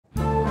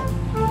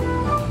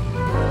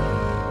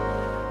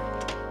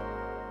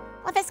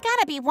There's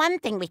gotta be one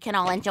thing we can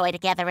all enjoy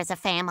together as a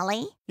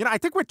family. You know, I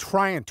think we're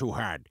trying too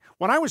hard.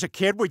 When I was a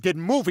kid, we did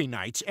movie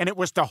nights, and it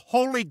was the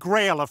holy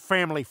grail of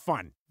family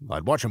fun.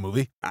 I'd watch a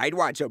movie. I'd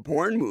watch a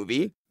porn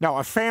movie. No,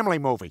 a family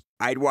movie.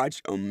 I'd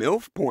watch a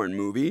MILF porn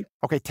movie.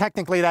 Okay,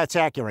 technically that's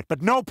accurate,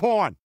 but no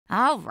porn.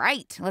 All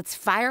right, let's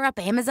fire up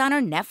Amazon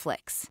or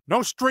Netflix.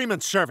 No streaming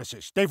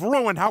services. They've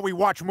ruined how we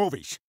watch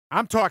movies.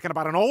 I'm talking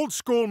about an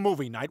old-school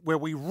movie night where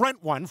we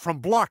rent one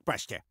from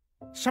Blockbuster.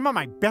 Some of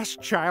my best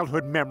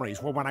childhood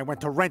memories were when I went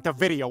to rent a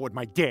video with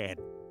my dad.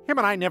 Him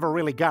and I never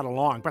really got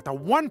along, but the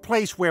one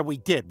place where we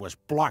did was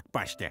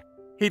Blockbuster.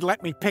 He'd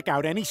let me pick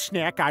out any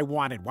snack I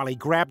wanted while he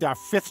grabbed our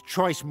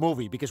fifth-choice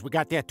movie because we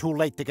got there too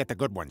late to get the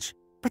good ones.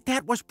 But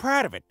that was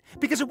part of it,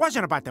 because it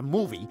wasn't about the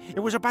movie,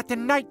 it was about the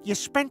night you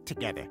spent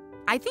together.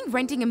 I think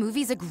renting a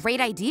movie is a great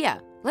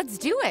idea. Let's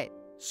do it.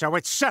 So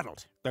it's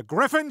settled. The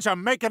Griffins are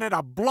making it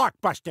a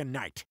Blockbuster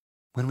night.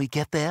 When we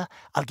get there,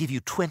 I'll give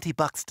you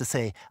 $20 to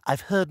say,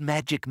 I've heard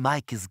Magic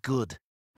Mike is good.